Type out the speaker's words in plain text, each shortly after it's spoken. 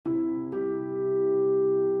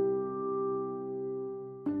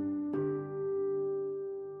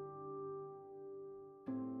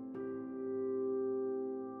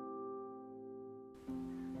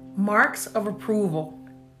Marks of approval.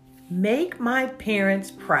 Make my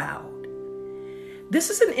parents proud.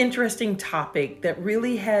 This is an interesting topic that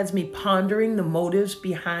really has me pondering the motives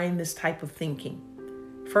behind this type of thinking.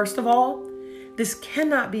 First of all, this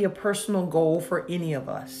cannot be a personal goal for any of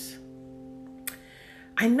us.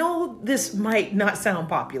 I know this might not sound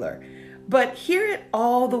popular, but hear it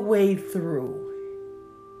all the way through.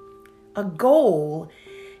 A goal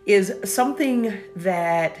is something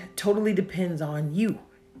that totally depends on you.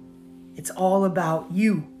 It's all about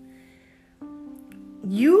you.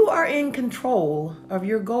 You are in control of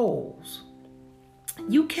your goals.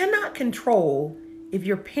 You cannot control if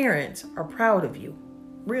your parents are proud of you,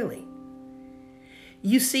 really.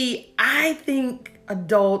 You see, I think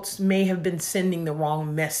adults may have been sending the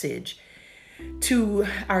wrong message to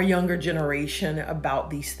our younger generation about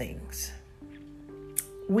these things.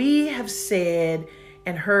 We have said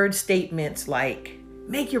and heard statements like,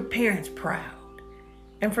 make your parents proud.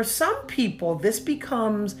 And for some people, this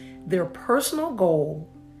becomes their personal goal,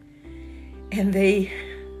 and they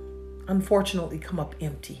unfortunately come up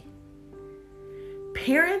empty.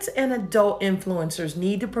 Parents and adult influencers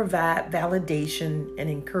need to provide validation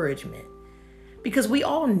and encouragement because we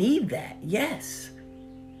all need that, yes.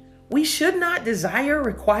 We should not desire,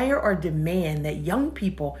 require, or demand that young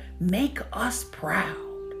people make us proud.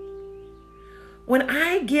 When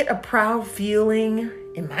I get a proud feeling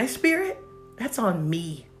in my spirit, that's on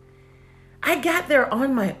me. I got there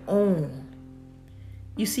on my own.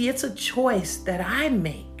 You see, it's a choice that I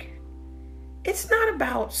make. It's not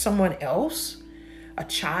about someone else, a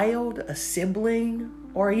child, a sibling,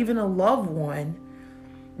 or even a loved one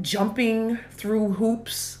jumping through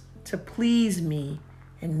hoops to please me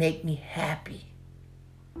and make me happy.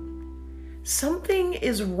 Something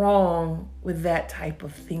is wrong with that type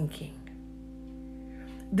of thinking.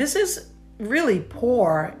 This is really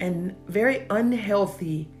poor and very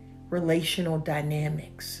unhealthy relational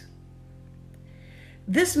dynamics.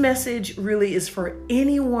 This message really is for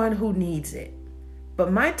anyone who needs it,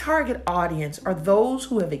 but my target audience are those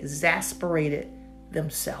who have exasperated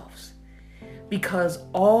themselves because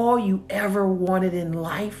all you ever wanted in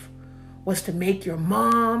life was to make your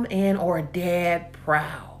mom and or dad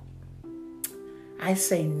proud. I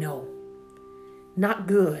say no, not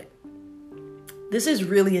good. This is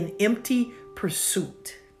really an empty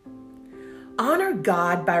pursuit. Honor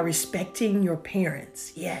God by respecting your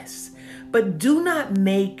parents, yes, but do not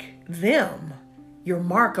make them your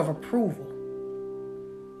mark of approval.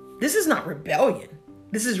 This is not rebellion.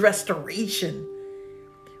 This is restoration.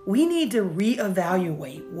 We need to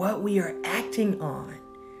reevaluate what we are acting on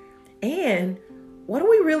and what are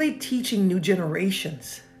we really teaching new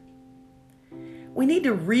generations. We need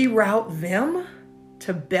to reroute them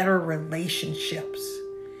to better relationships.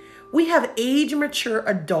 We have age-mature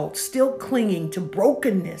adults still clinging to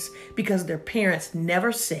brokenness because their parents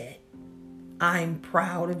never said, I'm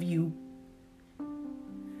proud of you.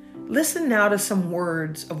 Listen now to some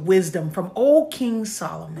words of wisdom from old King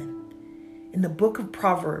Solomon in the book of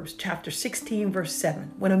Proverbs, chapter 16, verse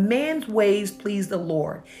 7. When a man's ways please the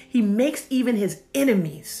Lord, he makes even his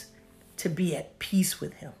enemies to be at peace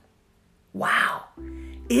with him. Wow.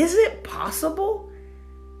 Is it possible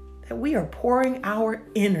that we are pouring our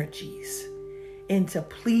energies into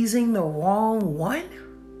pleasing the wrong one?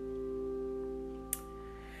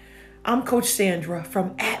 I'm Coach Sandra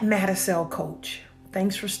from @Madicel Coach.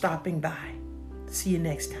 Thanks for stopping by. See you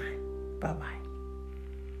next time. Bye-bye.